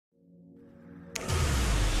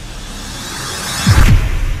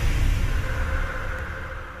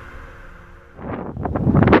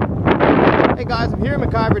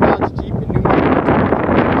MacIver Dodge Jeep in Newmarket.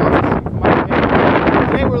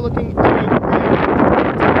 Today we're looking at a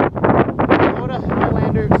Aurora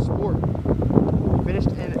Highlander Sport. Finished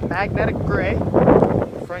in magnetic gray.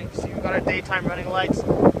 Front, you can see we've got our daytime running lights,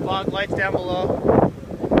 fog lights down below.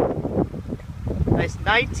 Nice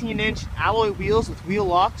 19-inch alloy wheels with wheel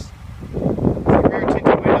locks. Rear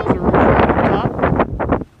tinted windows or roof rack on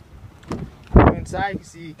top. Go inside, you can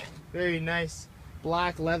see very nice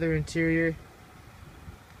black leather interior.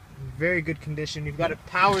 Very good condition. You've got a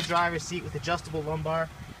power driver's seat with adjustable lumbar.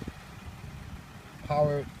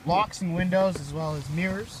 Power locks and windows as well as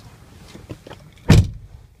mirrors.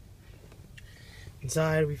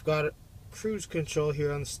 Inside we've got a cruise control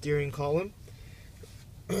here on the steering column.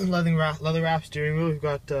 leather wrap steering wheel. We've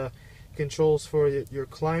got controls for your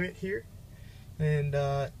climate here, and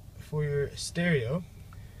for your stereo,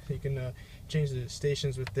 you can change the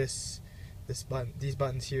stations with these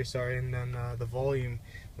buttons here. Sorry, and then the volume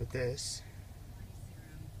with this.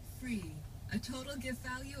 Free. A total gift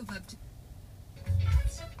value of up to.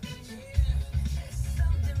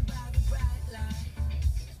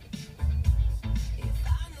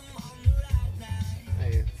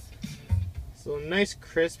 So nice,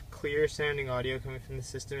 crisp, clear sounding audio coming from the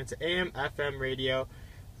system. It's an AM/FM radio.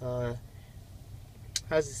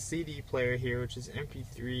 Has a CD player here, which is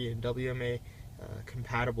MP3 and WMA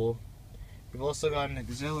compatible. We've also got an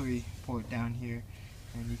auxiliary port down here,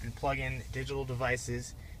 and you can plug in digital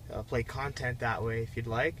devices, play content that way if you'd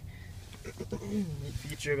like. Neat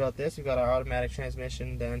feature about this, we've got our automatic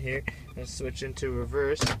transmission down here. Let's switch into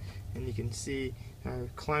reverse, and you can see our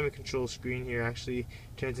climate control screen here actually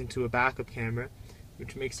turns into a backup camera,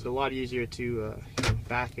 which makes it a lot easier to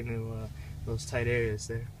back into those tight areas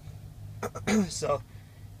there. So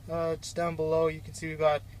just down below you can see we've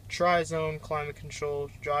got tri-zone climate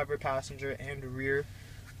control, driver, passenger, and rear.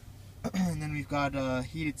 And then we've got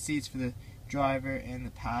heated seats for the driver and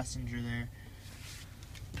the passenger there.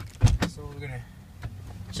 So we're gonna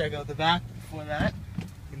check out the back. Before that,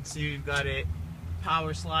 you can see we've got a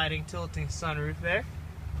power sliding tilting sunroof there.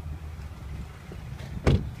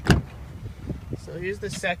 So here's the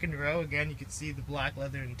second row. Again, you can see the black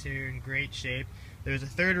leather interior in great shape. There's a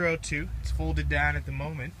third row too. It's folded down at the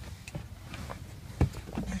moment.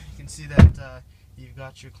 You can see that you've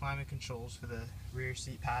got your climate controls for the rear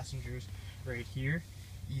seat passengers right here.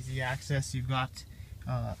 Easy access. You've got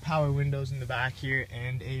power windows in the back here,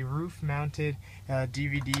 and a roof-mounted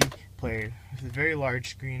DVD player with a very large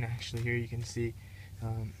screen. Actually, here you can see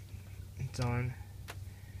it's on.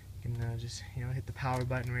 You can just hit the power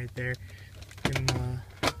button right there. You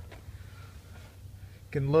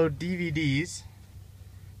can load DVDs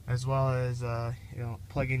as well as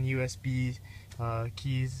plug in USB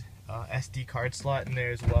keys, SD card slot in there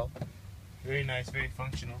as well. Very nice, very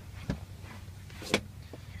functional.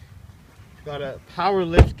 Got a power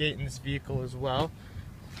lift gate in this vehicle as well.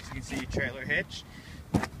 As you can see, trailer hitch.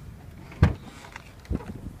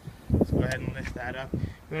 Let's go ahead and lift that up.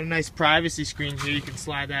 Got a nice privacy screen here. You can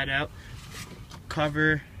slide that out.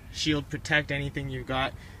 Cover, shield, protect anything you've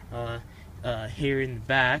got here in the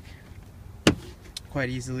back quite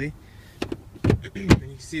easily. And you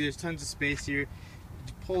can see there's tons of space here.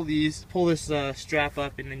 Pull this strap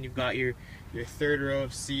up, and then you've got your third row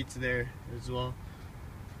of seats there as well.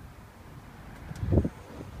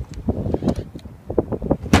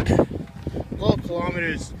 Low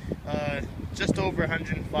kilometers, just over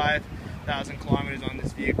 105,000 kilometers on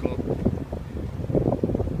this vehicle.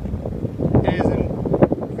 It is in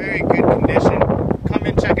very good condition. Come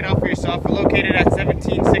and check it out for yourself. We're located at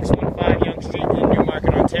 17615 Yonge Street in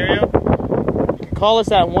Newmarket, Ontario. You can call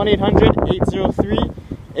us at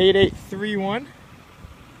 1-800-803-8831.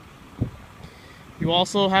 You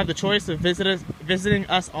also have the choice of visiting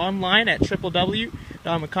us online at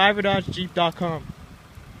www.maciverdodgejeep.com.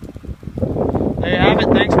 There you have it.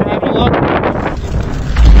 Thanks for having a look.